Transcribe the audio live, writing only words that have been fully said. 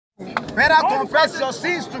Better confess your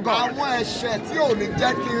sins to God.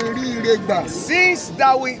 Sins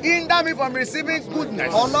that will hinder me from receiving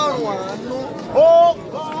goodness. Oh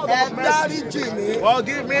God of mercy,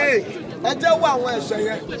 forgive me.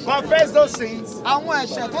 Confess those sins.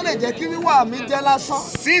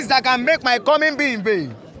 Sins that can make my coming be in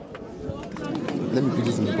vain. Let me put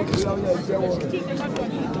this in the pocket.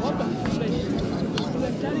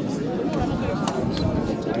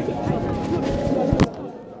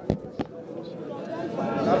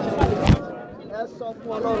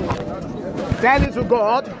 Tell it to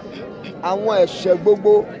God.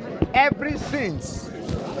 Every sins.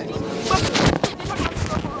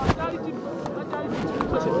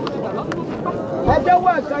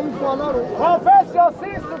 Confess your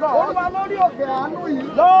sins to God.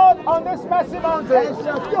 Lord, on this mercy mountain,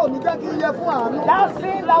 that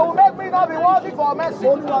sin that will make me not be worthy for mercy,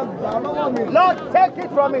 Lord, take it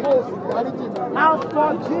from me and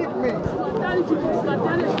forgive me.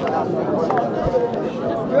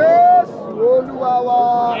 Yes, Oluwa.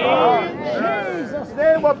 In Jesus'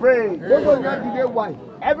 name we pray.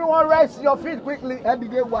 Everyone rise to your feet quickly.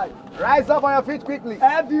 Rise up on your feet quickly.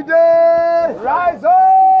 Rise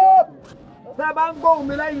up. You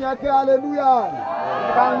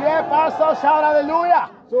can hear pastor shout hallelujah.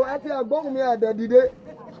 So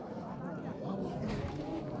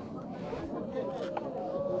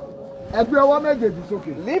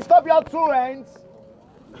lift up your two hands.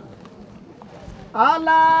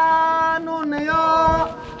 Alanu ni yo,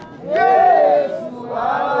 Yesu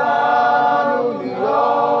alanu ni yo,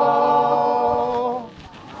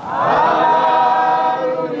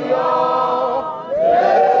 alanu ni yo,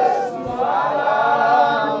 Yesu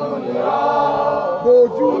alanu ni yo.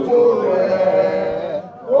 Bojubo re,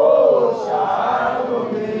 o ṣàánú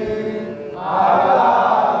mi,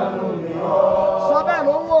 alanu ni yo. Sọ bẹ́ẹ̀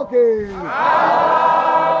ló ń wòkè.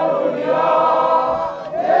 Alanu ni yo.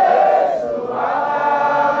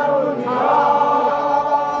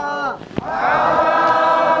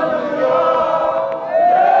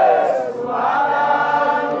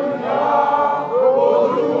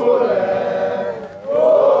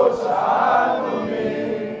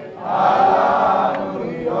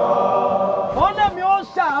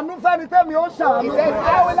 He says,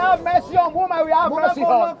 I will have mercy on whom I will have mercy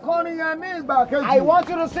on. I want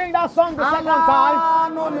you to sing that song the second time.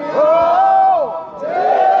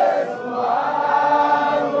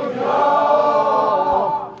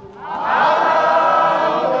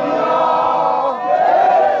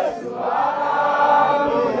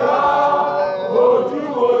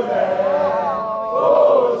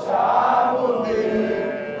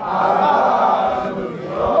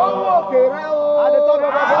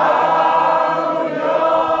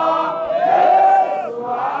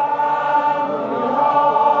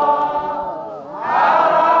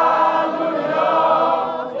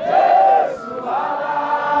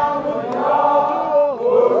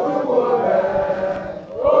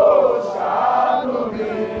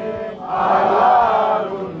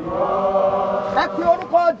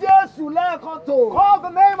 Call the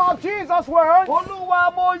name of Jesus' word. Lord,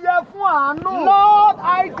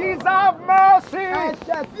 I deserve mercy.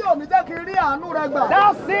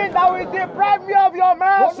 That sin that will deprive me of your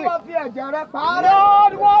mercy,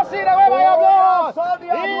 Lord, wash it away by your blood. In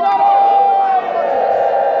the name of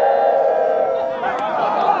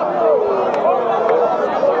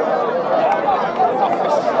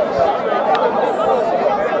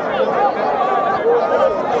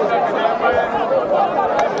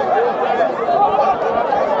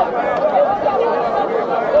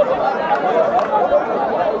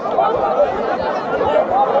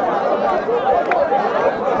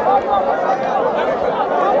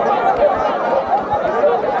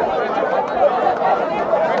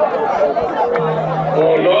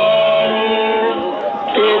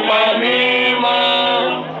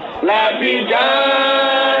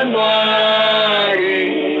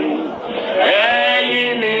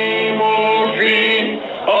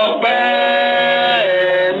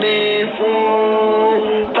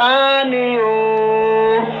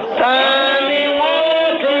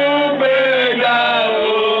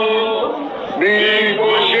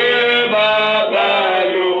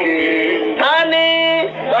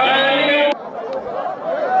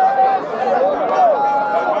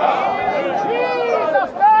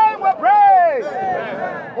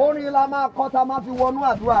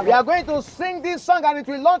we are going to sing this song and it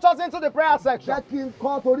will launch us into the prayer section.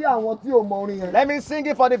 Let me sing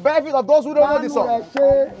it for the benefit of those who don't know the song.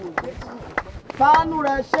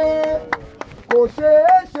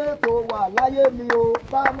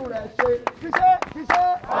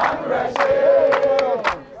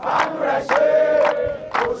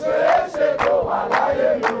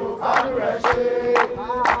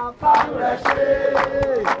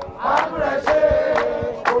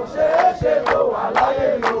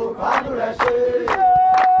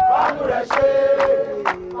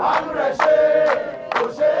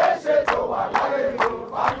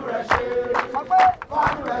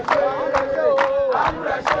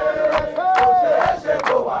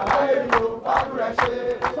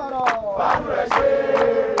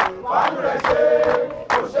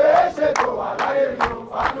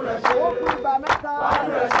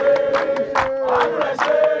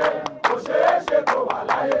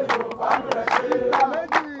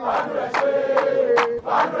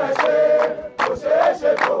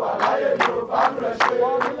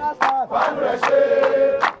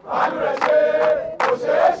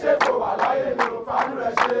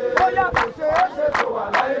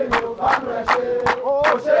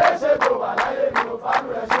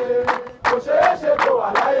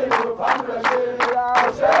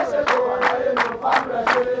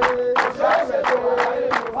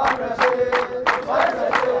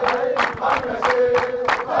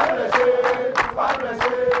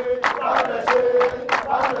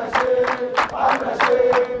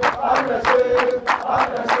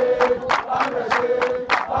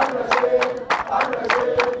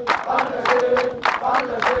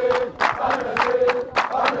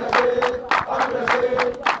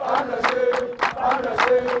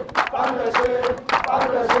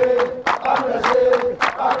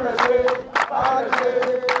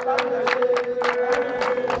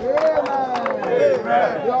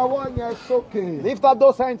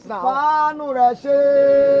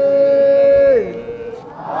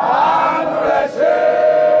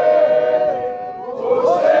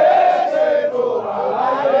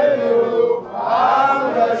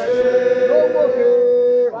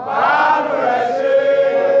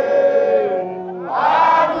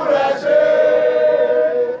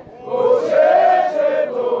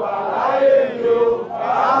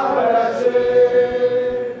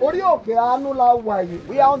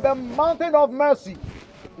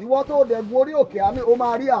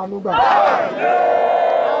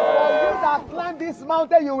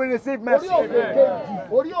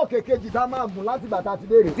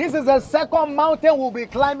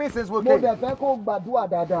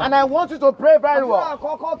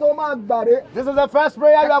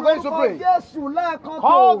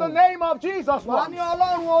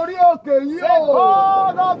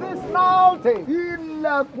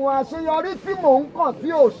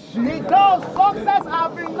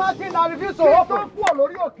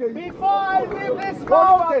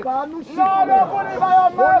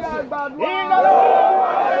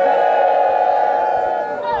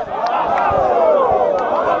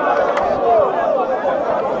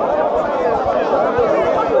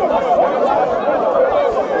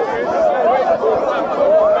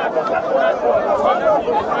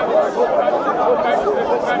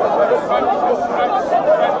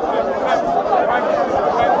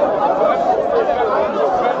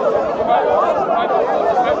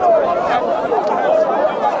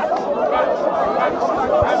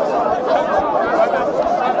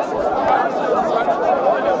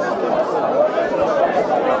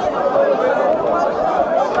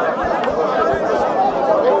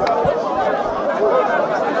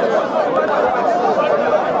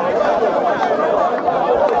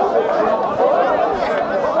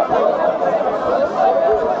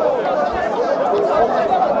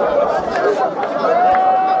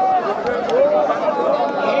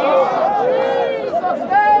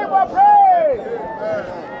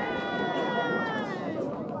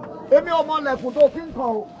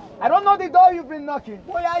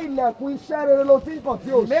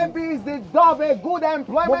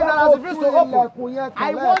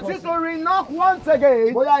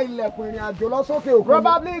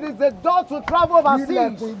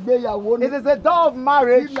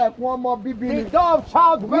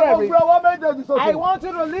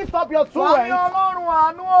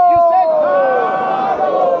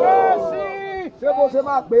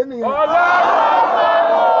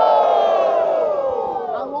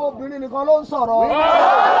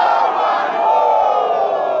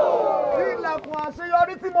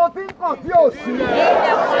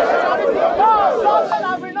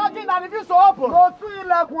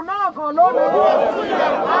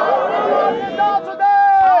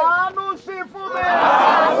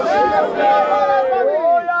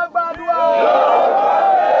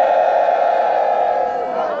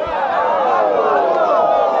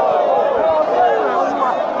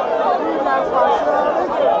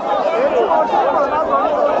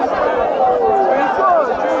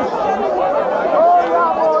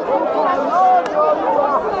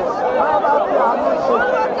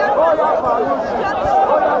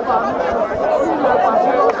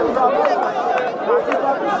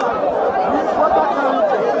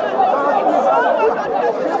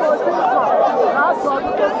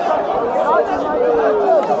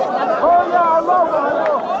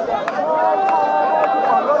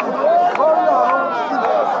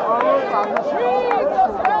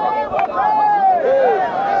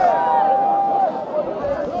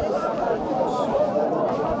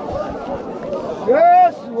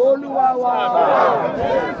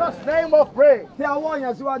 In Jesus' name of prayer.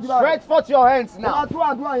 Stretch forth your hands now. You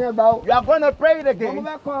are going to pray it again.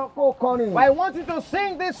 But I want you to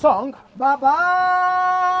sing this song.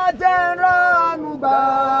 Baba Jeranuba.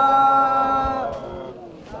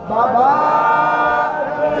 Baba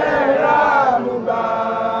Jeranuba.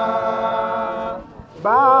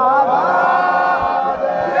 Baba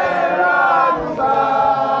Jeranuba.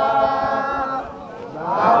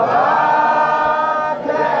 Baba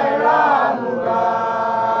Jeranuba.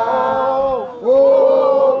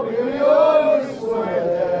 Oh,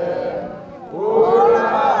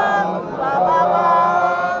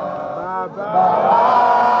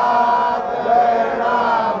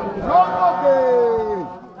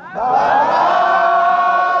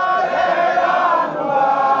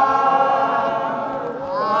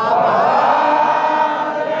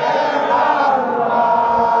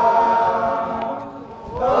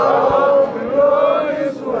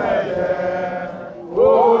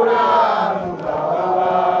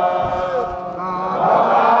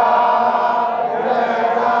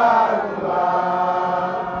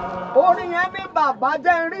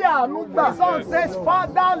 the song says,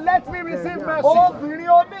 Father, let me receive mercy.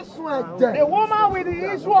 The woman with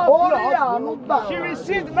the issue of blood, she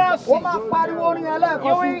received mercy. You will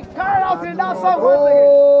carry out in that song.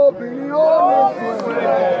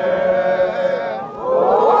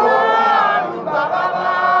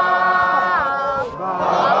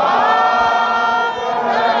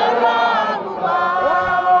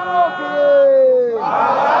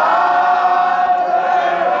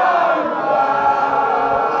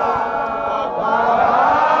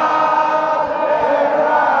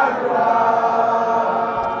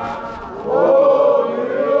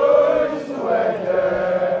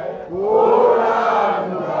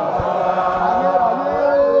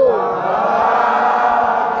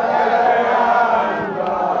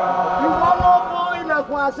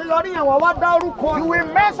 You will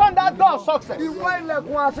mention that door of success. You door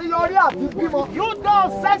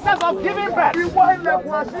of success of giving birth. You door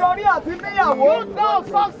of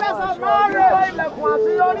success of marriage.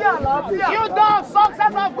 You door of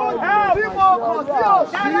success of good health.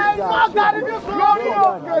 Can I knock that in this glory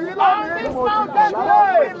on this mountain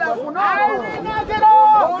today? I will not get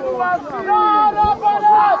off. Lord, open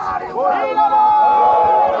us.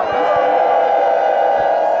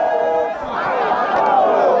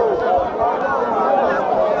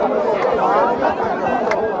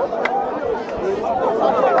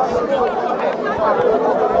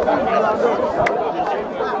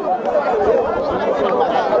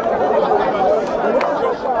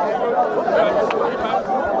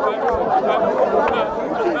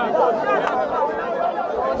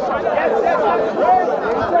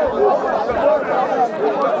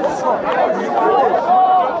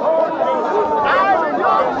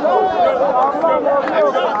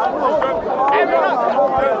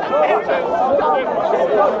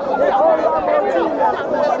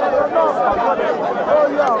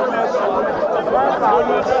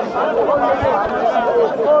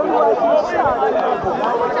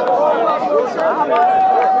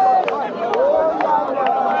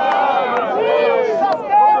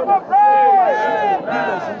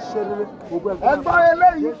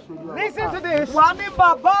 Listen to this.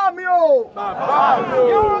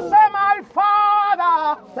 You say, my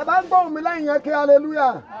Father.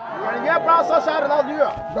 Hallelujah.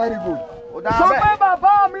 Very good. So, my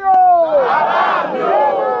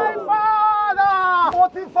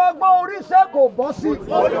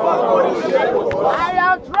I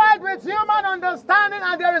have tried with human understanding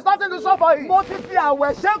and there is nothing to show for it.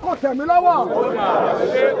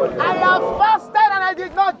 I have fasted and I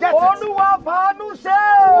did not get it. Lord,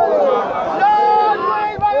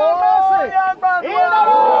 wait by your mercy.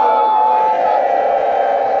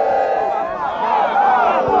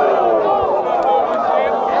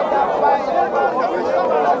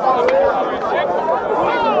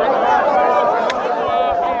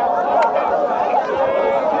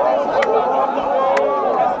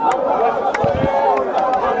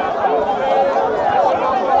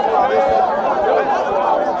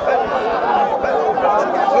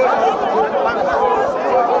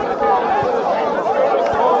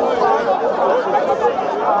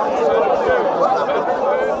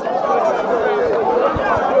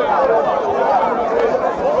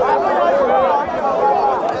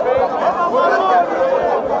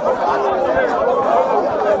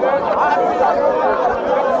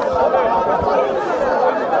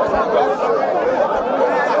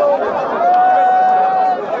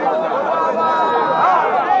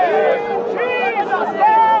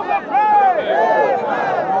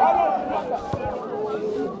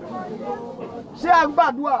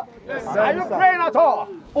 Are you praying at all?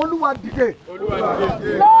 Oluwa dìde.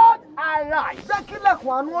 Lord, arise. Jẹ́ kí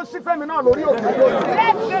lẹ̀kùn àánú ó ṣí fẹ́mi náà lórí òkè lónìí.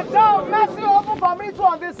 Let the door of mercy open for me too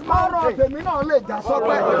on this Ọ̀rọ̀ mountain. tèmi náà lè já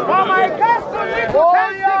sọ́pẹ́. For my case to lead to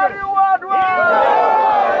thanksgiving.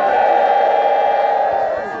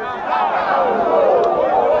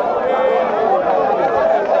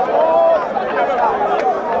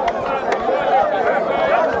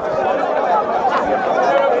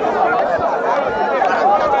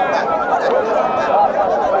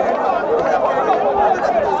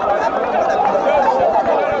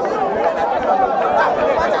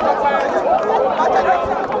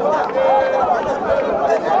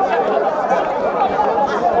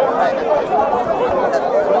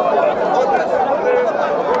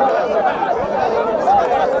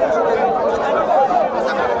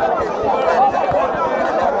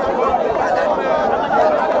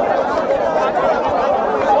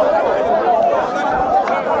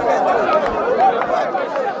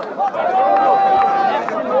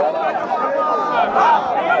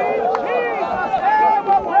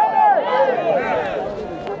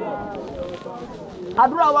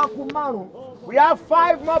 We have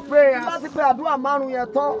 5 more prayers.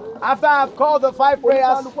 After I've called the 5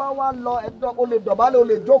 prayers,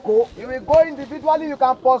 you will go individually, you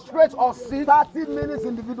can prostrate or sit. 30 minutes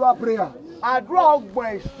individual prayer. After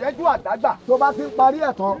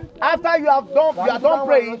you are done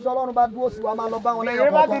praying,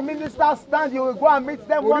 wherever the ministers stand, you will go and meet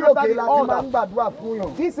them one after the other.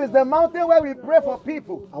 This is the mountain where we pray for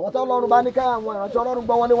people. Those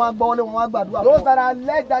that are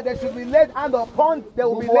led, that they should be laid hand upon, they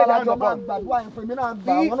will be laid hand upon. We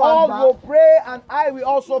all will pray and I will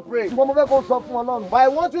also pray. But I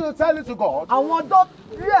want you to tell it to God.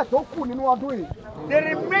 The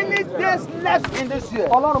remaining days left in this year.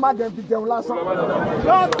 Lord,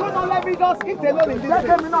 do not let me just eat alone in this day.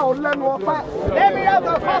 Let me have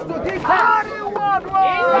the first to give thanks.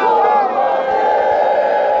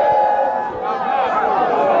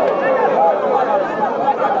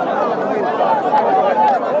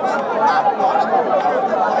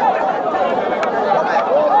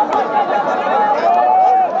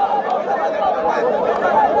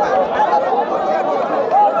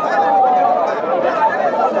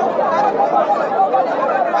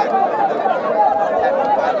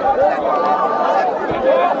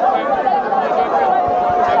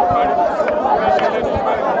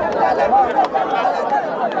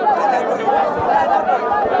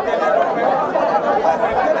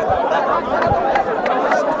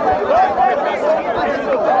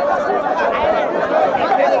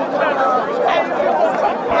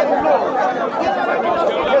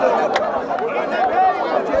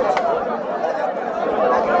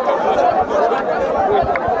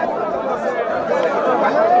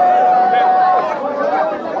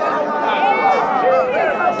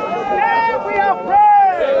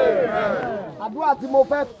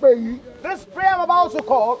 This prayer I'm about to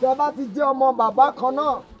call,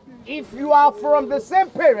 if you are from the same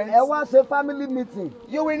parents, family meeting.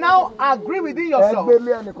 You will now agree within yourself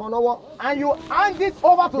and you hand it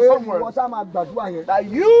over to someone that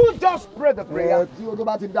you just pray the prayer.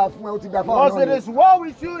 Because it is well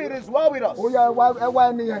with you, it is well with us.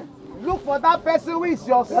 Look for that person who is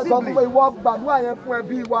your sibling.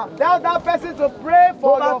 Tell that person to pray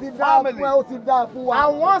for your family.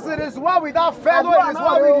 And once it is well with that fellow, it is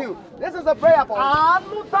well with you. This is a prayer for you.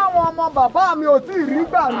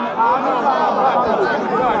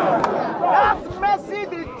 That mercy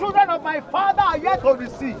the children of my father are yet to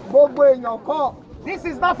receive. This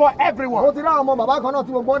is not for everyone.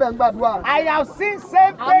 I have seen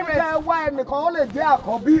same parents.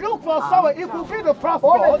 Look for someone. It could be the first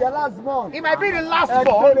born. It might be the last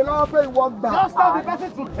born. Just tell the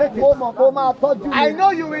person to take it. I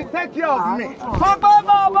know you will take care of me.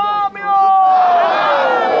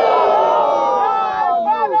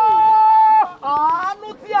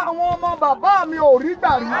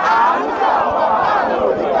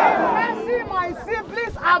 Mercy my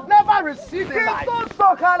siblings have never received in life.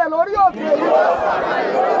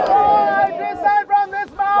 Descend from this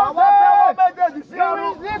mountain. You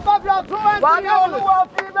will lift up your 2 hands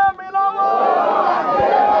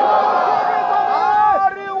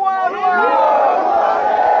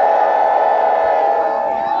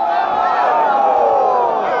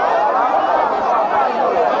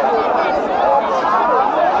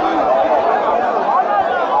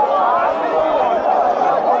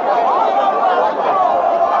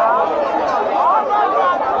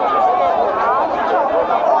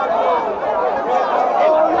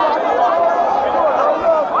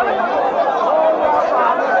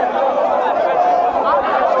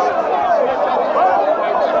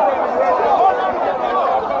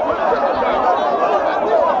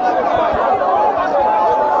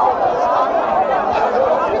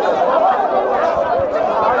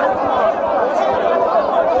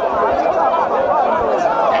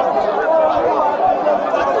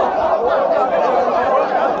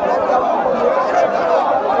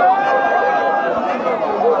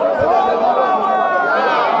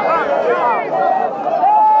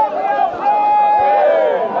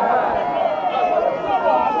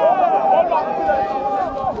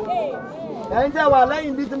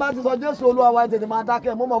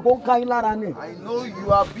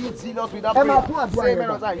you are being serious with that prayer. Say amen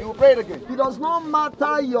on time. You pray it again. It does not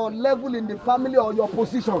matter your level in the family or your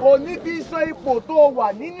position.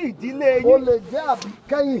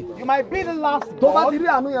 You might be the last born.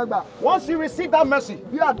 Once you receive that mercy,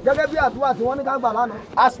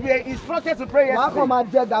 as we are instructed to pray yesterday,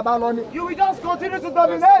 you will just continue to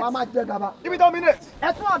dominate. You will dominate.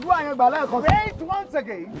 Pray it once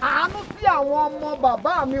again.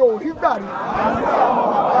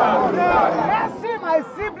 Mercy my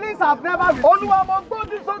siblings have never received. Lord,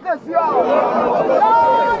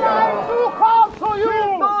 I do come to you.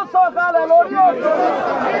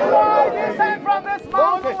 Before I descend from this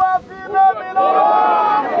mountain.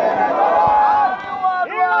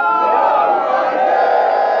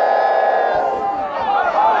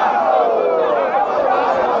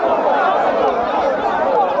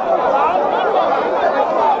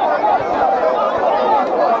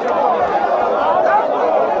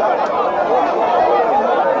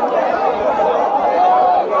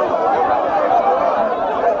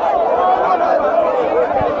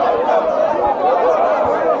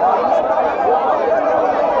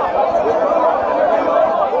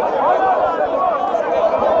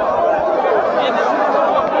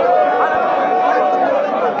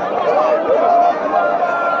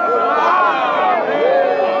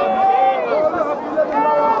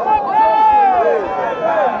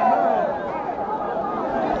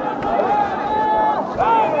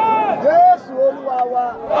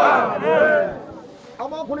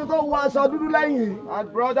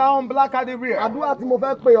 And brother on black at the rear. God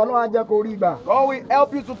will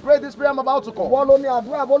help you to pray this prayer I'm about to call.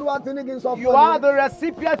 You are the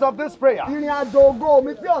recipient of this prayer. My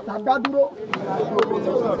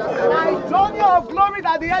journey of glory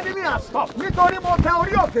that the enemy has stopped. Because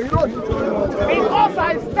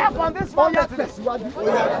I step on this mountain today.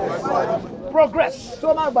 Progress.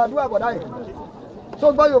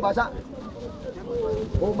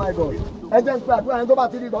 Oh my God.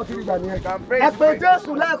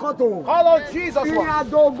 Call on Jesus.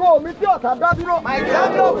 My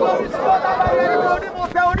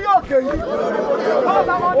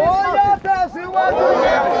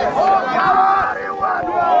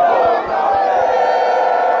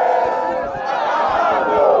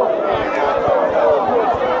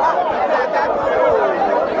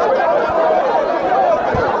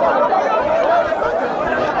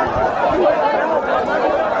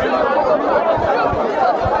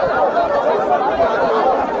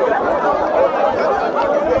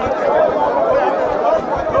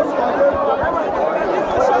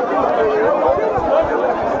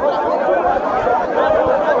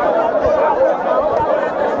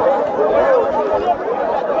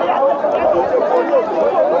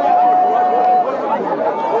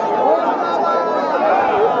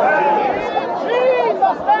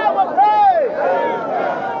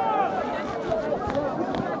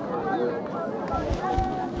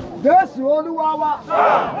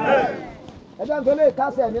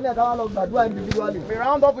We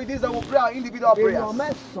round up with this and we'll pray our individual prayers.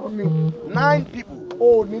 9 people.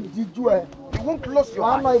 You won't close your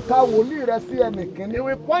eyes. You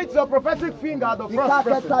will point your prophetic finger at the first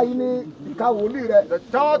person. The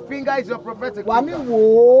third finger is your prophetic finger.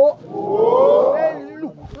 Say,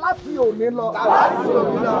 look.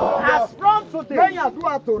 As from today,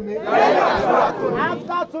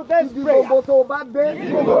 after today's prayer,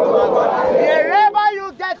 wherever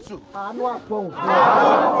you get to,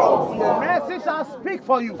 mercy shall speak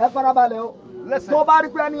for you. Listen.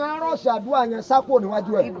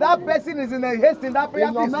 If that person is in a haste in that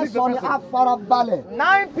prayer, please leave the person.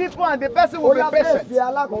 9 people and the person will be patient.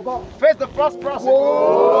 Face the first person.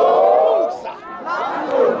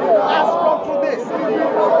 As from today,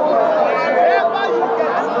 wherever you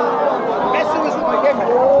get, mercy will speak for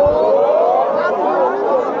you.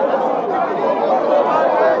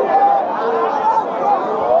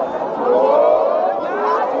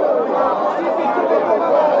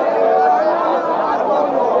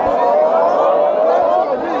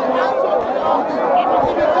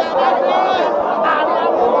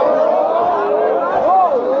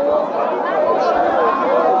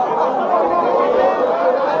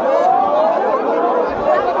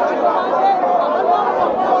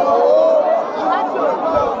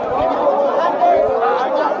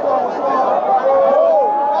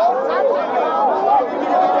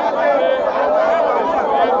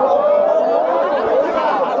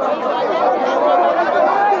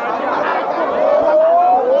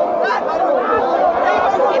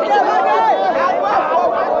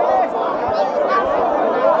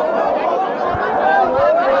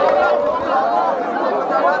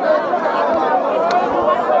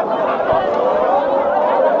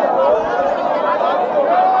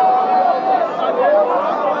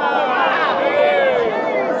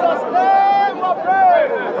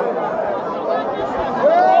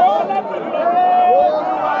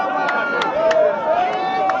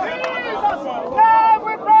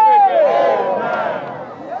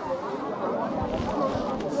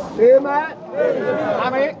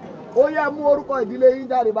 Ó yẹ mú orúkọ ìdílé yín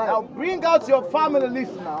jáde báyìí. Now bring out your family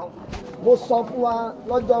list now. Mo sọ fún wa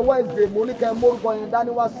lọ́jọ́ Wednesday mo ní kẹ́ mú orúkọ yẹn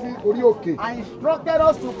dání wá sí orí òkè. I instructed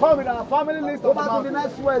us to come with our family list of the mountain. Tó bá tún di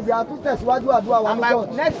next Wednesday, a tún tẹ̀síwájú àdúrà wa ní church.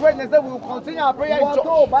 And next Wednesday we will continue our prayer in church. Ìwọ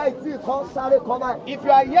tó o bá tí kan sáré kan báyìí. If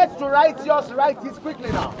you are yet to write yours, write it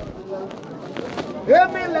quickly now.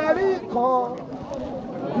 Èmi lè rí kan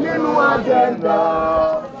nínú agenda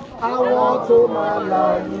àwọn tó máa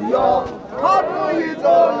làlùyọ ọdún yìí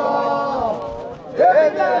tó lọ. Èmi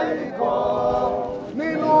lè rí kan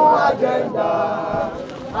nínú agenda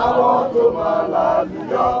àwọn tó máa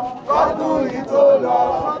làlùyọ ọdún yìí tó lọ.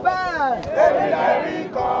 Sọ bẹ́ẹ̀. Èmi lè rí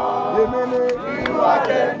kan nínú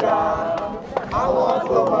agenda àwọn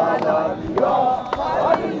tó máa làlùyọ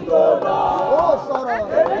ọdún yìí tó lọ. Ó sọ̀rọ̀.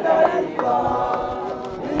 Èmi lè rí kan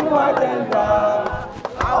nínú agenda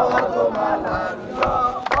àwọn tó máa làlùyọ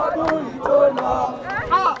ọdún yìí tó lọ.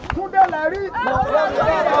 Túndé lè rí kan.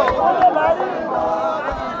 Túndé lè rí kan.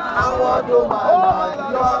 Àwọn tó máa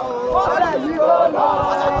làlùyọ ọdún yìí tó lọ.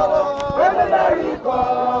 Èmi lè rí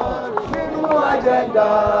kan nínú agenda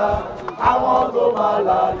àwọn tó máa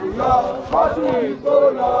làlùyọ ọdún yìí tó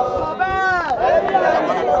lọ. Èmi lè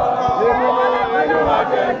rí kan nínú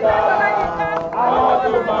agenda àwọn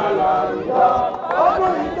tó máa làlùyọ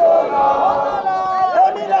ọdún yìí tó lọ.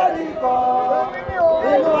 Èmi lè rí kan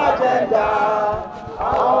nínú agenda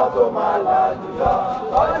àwọn tó máa làlùyọ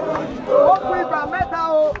ọdún yìí tó lọ. Ó kú ìgbà mẹ́ta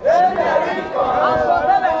o. Èmi lè rí kan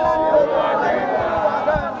àsọtẹ́lẹ̀ nínú agenda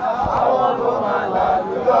àwọn tó máa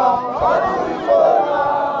làlùyọ ọdún yìí tó lọ.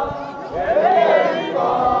 Èmi lè rí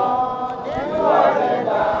kan nínú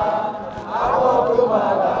agenda àwọn tó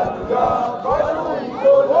máa làlùyọ ọdún yìí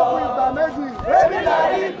tó lọ. Ó kú ìgbà méjì. Èmi lè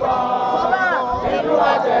rí kan nínú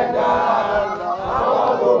agenda àwọn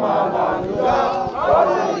tó máa làlùyọ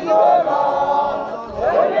ọdún yìí tó lọ.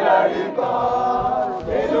 Èmi lè rí kan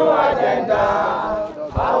nínú agenda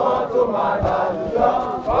àwọn tó máa làlùyọ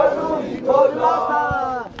ọdún yìí tó lọ.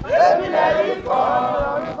 Èmi lè rí kan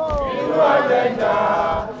nínú agenda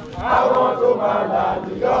àwọn tó máa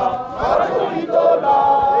làlùyọ ọdún yìí tó lọ.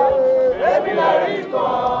 Èmi lè rí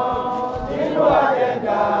kan nínú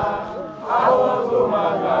agenda àwọn tó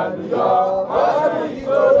máa làlùyọ ọdún yìí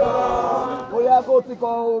tó lọ. Bóyá kó ti kọ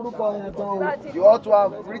orúkọ yẹn tán o. You ought to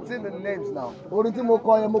have written the names now. Orin tí mo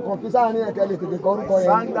kọ yẹn mo kàn fi sáàrin ẹ̀kẹ́ lè tètè kọ orúkọ yẹn.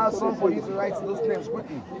 Sang that song for you to write those names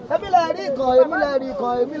quickly. Èmi lè rí kan, èmi lè rí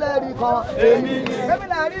kan, èmi lè rí kan. Èmi ni. Èmi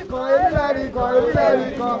lè rí kan, èmi lè rí kan, èmi lè rí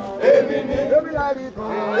kan. Èmi ni. Èmi lè rí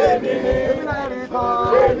kan. Èmi ni. Èmi lè rí kan.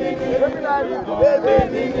 Èmi ni. Èmi lè rí kan. Èmi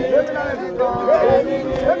ni. Èmi lè rí kan. Èmi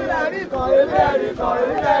ni. Èmi lè rí kan. Èmi lè rí kan.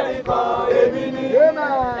 Èmi lè rí kan. Èmi ni.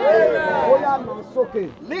 Amen. Bóyá lọ sókè.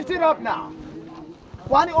 Lift it up now.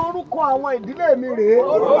 Wá ní orúkọ àwọn ìdílé mi rèé.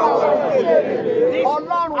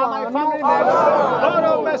 Ọlọ́run àánú Lord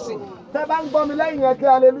of mercy. Tẹ́ bá ń gbọ́ mi lẹ́yìn yẹn kí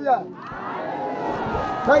hallelujah.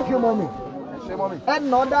 Thank you mommy. Ẹ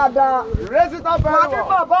nà dáadáa. Raise it up very well. Wá ní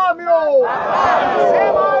bàbá mi o. Say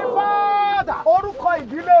my father. Orúkọ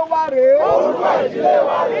ìdílé wa rèé. Orúkọ ìdílé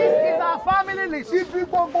wa rèé. This is our family list. Ibi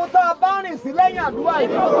gbogbo tá a bá rìn sí lẹ́yìn àdúrà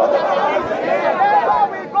yìí. Wherever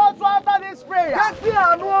we go to after this prayer. Jẹ́ kí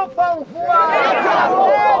àánú ó fọhùn fún wa. Let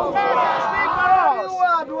mercy speak for us. Ìwọ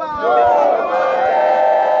àdúrà.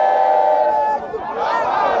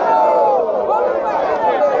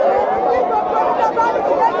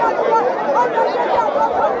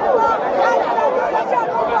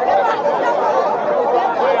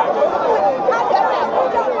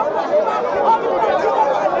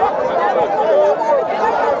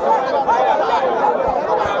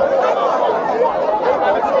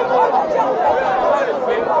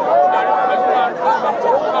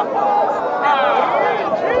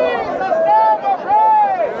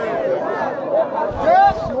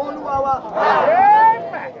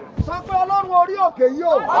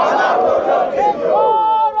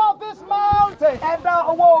 God of this mountain. Ẹ̀dá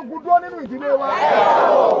owó ogun dúró nínú ìdílé wa.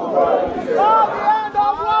 God, the end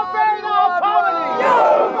of warfare in our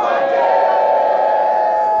family.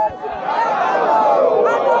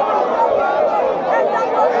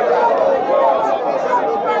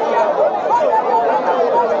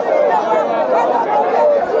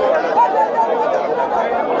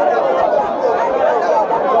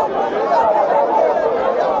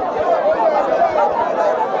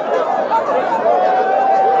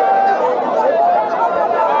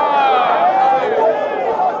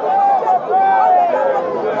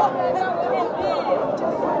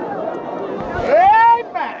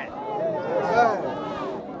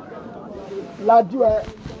 Lajú ẹ.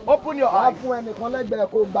 Open your eyes. Fún ẹnìkan lẹ́gbẹ̀ẹ́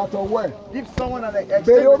kó gbà tọwọ́ ẹ̀. Give someone an exchange.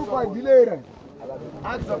 Béèrè orúkọ ìdílé rẹ̀.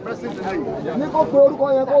 Ask the person today. Ní kó pe orúkọ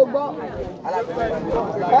yẹn kó gbọ́.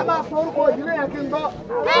 Ẹ máa pe orúkọ ìdílé yẹn kí n gbọ́.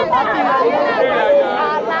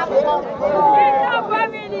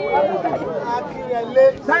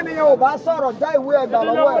 Sẹ́ni yẹn ò bá sọ̀rọ̀ já ìwé ẹ̀gbà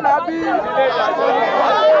lọ́wọ́ ẹ̀.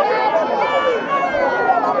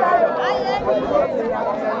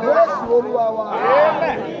 Jésù Olúwa wa.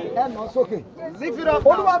 Ẹ nà sókè.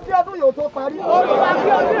 Olúwa kí ọdún yóò tó parí. Olúwa kí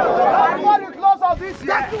ọdún yóò tó parí. Before the close of this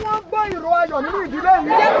year. Jẹ́ kí wọ́n gbọ́ ìró ayọ̀ nínú ìdílé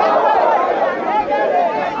yìí.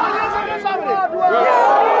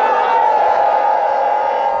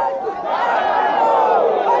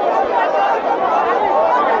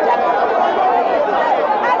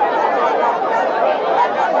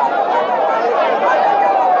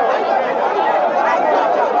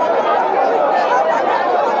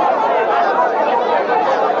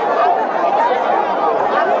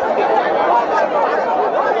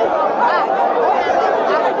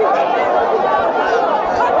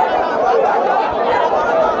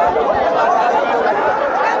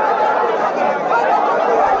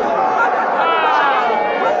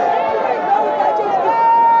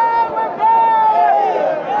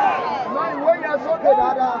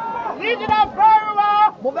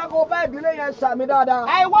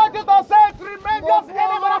 I want you to say tremendous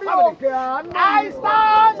enemy family. I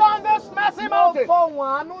stand on this mercy mountain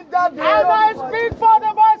and I speak for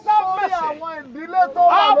the voice of mercy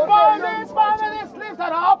upon these families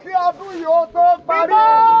lifted up before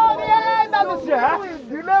the end of this year.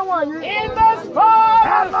 In this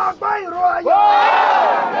time,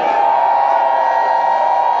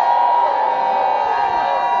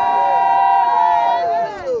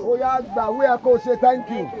 gbàwé ẹ kó ṣe thank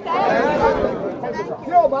you.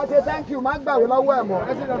 Tí o bá ṣe thank you, má gbàwé lọ́wọ́ ẹ̀ mọ́.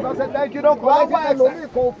 Person does not say thank you, don't collect it. Wá ẹlòmíì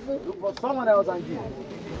kò fún. Look for someone else and give.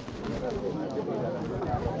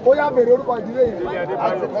 Ó yá bèrè orúkọ ìdílé yìí.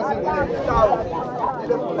 Ask the person in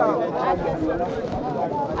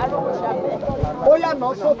Ó yá nà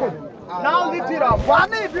sókè. Now lift it up. Wà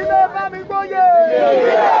ní ìdílé Bamigboye.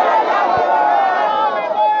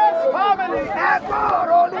 Family. Ẹ̀gbọ́n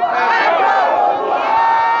ọ̀rọ̀ Olúwa.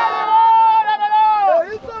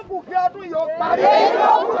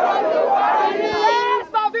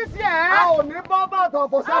 Rest of this year, a ò ní bọ́ bàtọ̀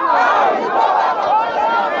kò sẹ́nu.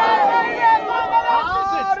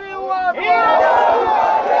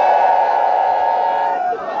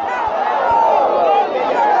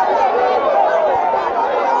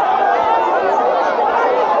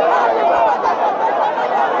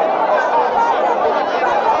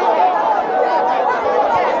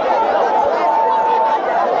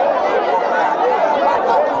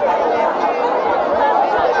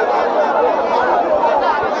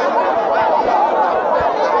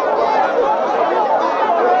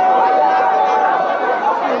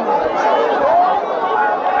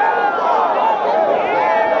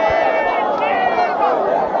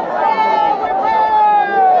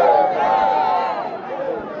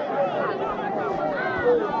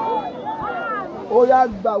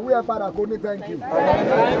 Gbàwé ẹ padà kó ní thank you.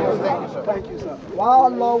 Thank you, sir. Wà á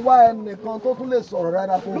lọ wá ẹnìkan tó tún lè sọ̀rọ̀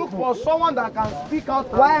dáadáa kó fún. Look for someone that can speak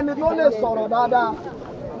out. Wá ẹni tó lè sọ̀rọ̀ dáadáa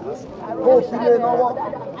kó fi lè lọ́wọ́.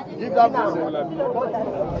 Give that person.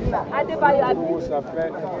 Adébáyọ̀ àbí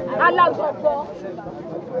alágbọ̀gbọ̀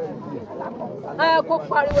kó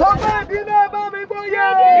pariwo. Sọ́kẹ́ ìdílé Bamigboye.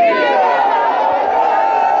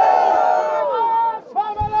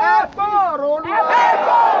 Ẹ̀gbọ́n ọ̀rọ̀ Olúwa.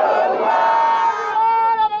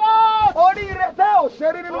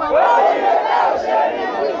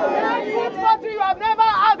 What you have never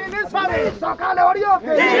had in this family. Sọ̀kalẹ̀ orí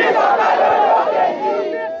òkè.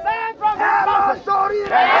 Descend from this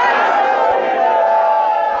mountain.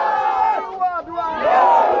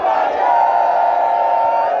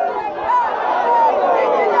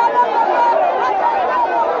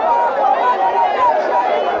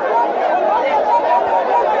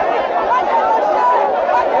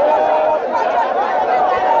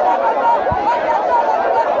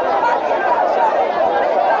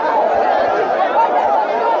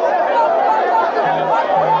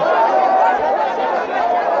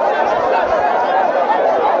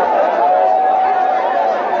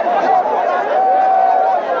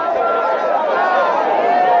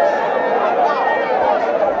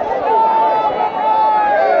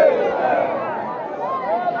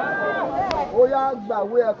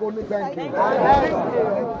 Thank you.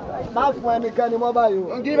 Má fún ẹnikẹ́ni mọ́ báyìí o.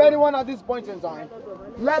 Don't give anyone at this point in time.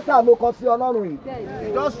 Lẹ́tà ló kọ sí Ọlọ́run yìí.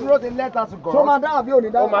 He just wrote a letter to God. Tó máa dáhùn bí òní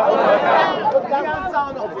dáhùn.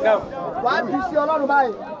 Wàá fi sí Ọlọ́run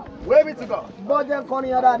báyìí. Wave it to God. Gbọ́dọ̀ kọrin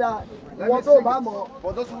yẹn dáadáa. Ìwọ tó bá mọ̀.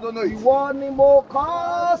 For those who don't know it. Ìwọ ni mo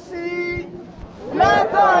kọ́ sí.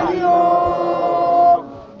 lẹ́tà yìí o,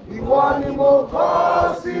 ìwọ ni mo kọ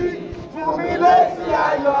sí, fún mi lésì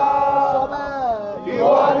ayọ̀.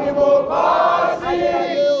 Ìwọ ni mo kọ sí,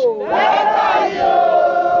 lẹ́tà yìí o,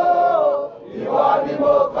 ìwọ ni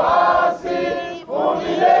mo kọ sí, fún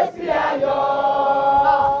mi lésì ayọ̀.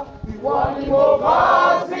 Ìwọ ni mo kọ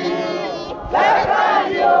sí, lẹ́tà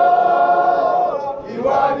yìí o,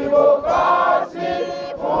 ìwọ ni mo kọ sí,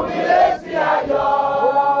 fún mi lésì ayọ̀.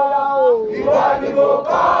 Ìwọ ni mo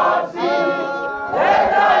kọ sí,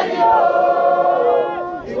 lẹ́tà yìí o,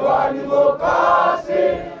 ìwọ ni mo kọ sí,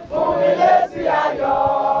 fún mi lésì ayọ̀.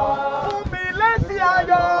 Fún mi lésì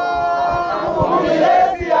ayọ̀. Fún mi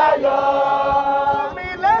lésì ayọ̀. Fún mi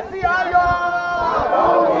lésì ayọ̀.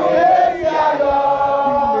 Fún mi lésì ayọ̀.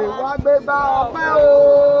 Ilé wa gbé bá ọpẹ́ o.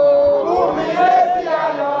 Fún mi lésì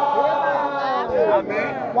ayọ̀.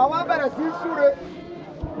 Wà wá bẹ̀rẹ̀ sí súre.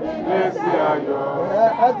 Lésì ayọ̀.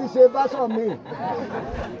 Ẹ ti ṣe báṣọ mi.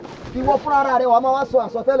 Ìwọ fúnra ara rẹ wà máa wá sọ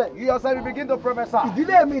àsọtẹ́lẹ̀. You yourself you begin to prophesy.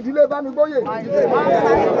 Ìdílé mi ìdílé Bamigboye.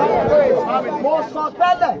 Mo sọ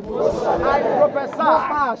tẹ́lẹ̀. I prophesy. Mo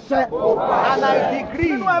pa àṣẹ. And I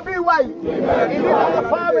decree. Nínú ẹbí wa yìí. In this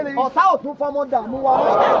family. Ọ̀tá ò tún fọmọ dààmú wa.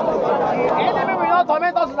 The enemy will not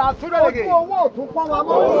torment us with our children again. Ojú owó ò tún pọ́n wa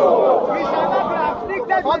mọ́. We shall not be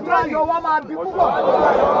afflicted with Ọjọ́ ayọ̀ money. wa máa di púpọ̀.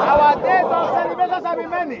 Our days of celebration shall be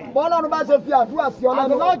many. Bọ́lọ́run bá ṣe fi àdúrà sí ọ As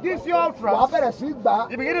the lẹ́nu. Lord gives you all Wàá trust, bẹ̀rẹ̀ sí gbà á.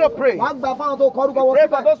 you begin to pray. Wàá gbà fáwọn tó kọ orúkọ wọn Pray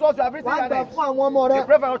for síbẹ̀. those ones who have written Wàá their gbà names. fún àwọn ọmọ rẹ. You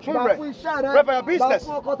pray for your Gbà children. fún iṣẹ́ rẹ. Pray for your Gbà business.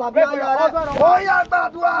 fún ọkọ tàbí Pray for aya your rẹ. husband. Ó yá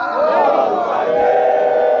gbàdúrà.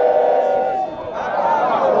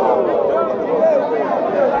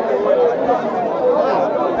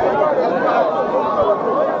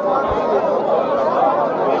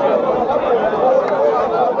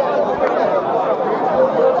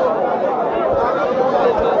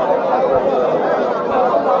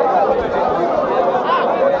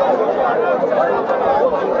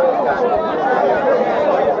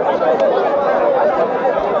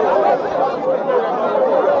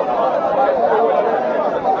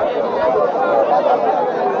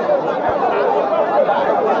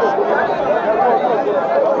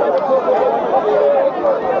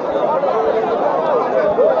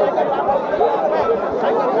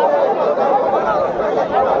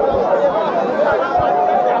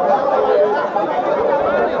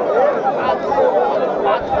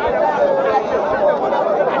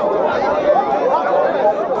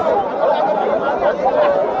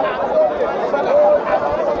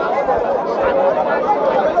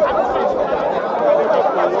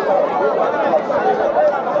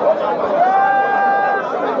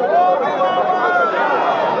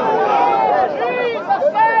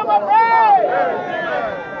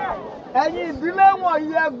 Ẹ̀yin ìdílé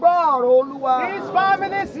wọ̀nyí ẹ gbọ́ ọ̀rọ̀ Olúwa. These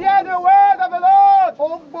families hear the word of the Lord.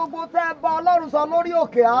 Ohun gbogbo tẹ́ ẹ bá Ọlọ́run sọ lórí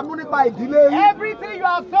òkè àánú nípa ìdílé yìí. Everything you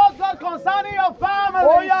have told God concerning your family.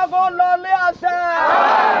 Ó yá kó lọ lé àṣẹ.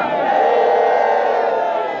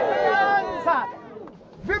 Answer.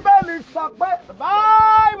 Bíbélì sọ pé The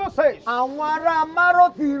Bible says àwọn ará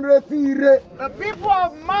Márọ́tì ń retí ire. the people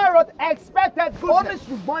of Marot expected Ó ní goodness.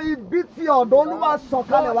 ṣùgbọ́n ibi tí ọ̀dọ̀ Olúwa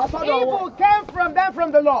sọ̀kalẹ̀ wá sọ́dọ̀ wọn. Evil came from them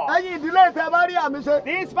from the Lord. Ẹ̀yin ìdílé ìtẹ́ bá rí àmì ṣe.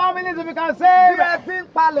 These families, if you can Bí say, ẹ ti ń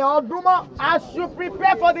palẹ̀ ọdún mọ́. as you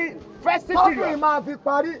prepare for the festive Tọ́dún yìí period, máa fi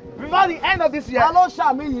parí. before the end of this year, Ta ló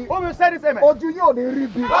ṣàmì yìí? who will say this amen? Ojú yóò ní rí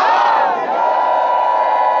bí.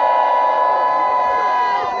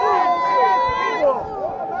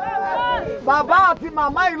 Bàbá àti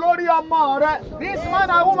màmá yìí lórí ọmọ rẹ. This man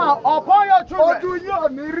and woman upon your children. Ojú yóò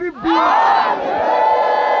ní rí bí.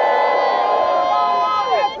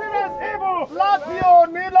 Experience evil. Láti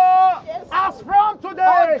òní lọ. As from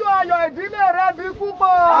today, Ọjọ́ ayọ̀ ìdílé rẹ di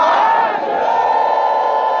púpọ̀.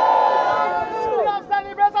 your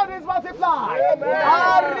celebration is multiplied.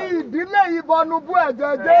 A rí ìdílé yìí bọnú bú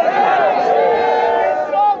ẹ̀jẹ̀ Jésù.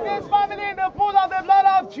 Soak this family in the pool of the blood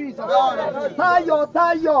of Jesus.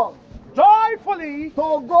 Tayọ̀tayọ̀. Joyfully,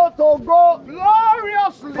 Tògótògó.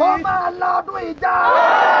 gloriously, Ó máa lọ́dún ìjà.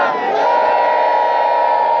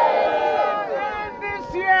 in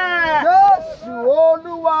this year. Jésù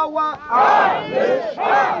Olúwa wa.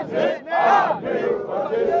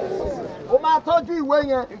 Ó máa tọ́jú ìwé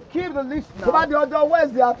yẹn. Keep the list Tó bá now. di ọjọ́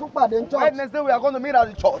Wednesday àtúpàdé ní church. Wednesday, we are going to meet at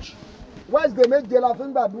the church. Wednesday méje la fi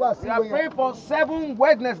ń gbàdúrà sí We are praying for 7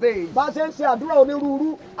 Wednesdays. Bá ṣe ń ṣe àdúrà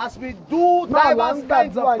onírúurú. As we do diverse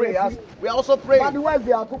kinds of prayers, we are also praying. Bá ní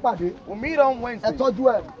Wednesday àtúpàdé. We'll meet on Wednesday. Ẹ tọ́jú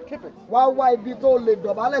ẹ̀. Keep it. Wá wá ibi tó lè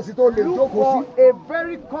dọ̀bálẹ̀ sí tó lè Look jókòó for sí. a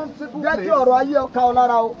very comfortable Jẹ́ kí place ọ̀rọ̀ ayé ọkà ọ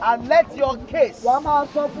lára o. and let your case Wàá máa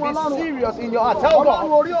sọ fún be Ọlọ́run. serious in your heart. Tell Ọlọ́run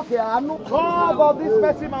God, orí òkè àánú. God of this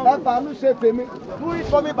mercy Ẹ mountain, fàánú ṣe tèmi. do it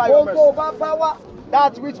for me by your Ohun tó o mercy. bá bá wá.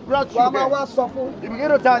 That which brought Wàá you máa there. wá sọ fún. You begin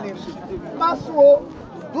to tell him, Má sùn o.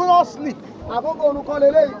 do not sleep. Àkókò orúkọ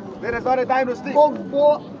lélẹ́yìí. There is not a time to sleep.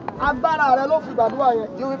 Gbogbo agbára rẹ ló fi gbàdúrà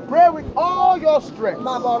yẹn. You will pray with all your strength.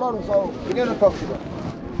 Máa bá Ọlọ́run sọ o. Begin to talk to God.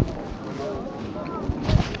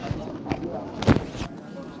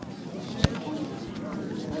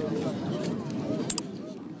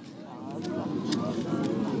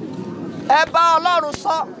 Ẹ bá Ọlọ́run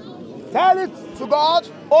sọ. Tell it to God.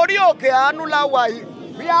 Orí òkè àánú la wà yìí.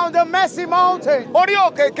 We are on the mercy mountain. Orí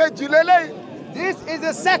òkè kejì lélẹ́yìí. This is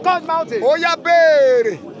the second mountain. Ó yá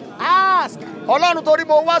béèrè. Ask Ọlọ́run torí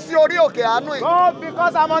mo wá sí orí òkè àánú yìí. God,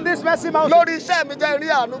 because I'm on this mercy mountain. Lórí iṣẹ́ mi jẹ́ n rí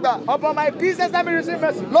àánú gbà. Upon my business, let me receive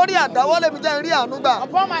mercy. Lórí àdáwọ́lé mi jẹ́ n rí àánú gbà.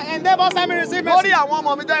 Upon my endeavors, let me receive mercy. Lórí àwọn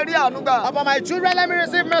ọmọ mi jẹ́ n rí àánú gbà. Upon my children, let me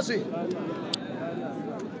receive mercy.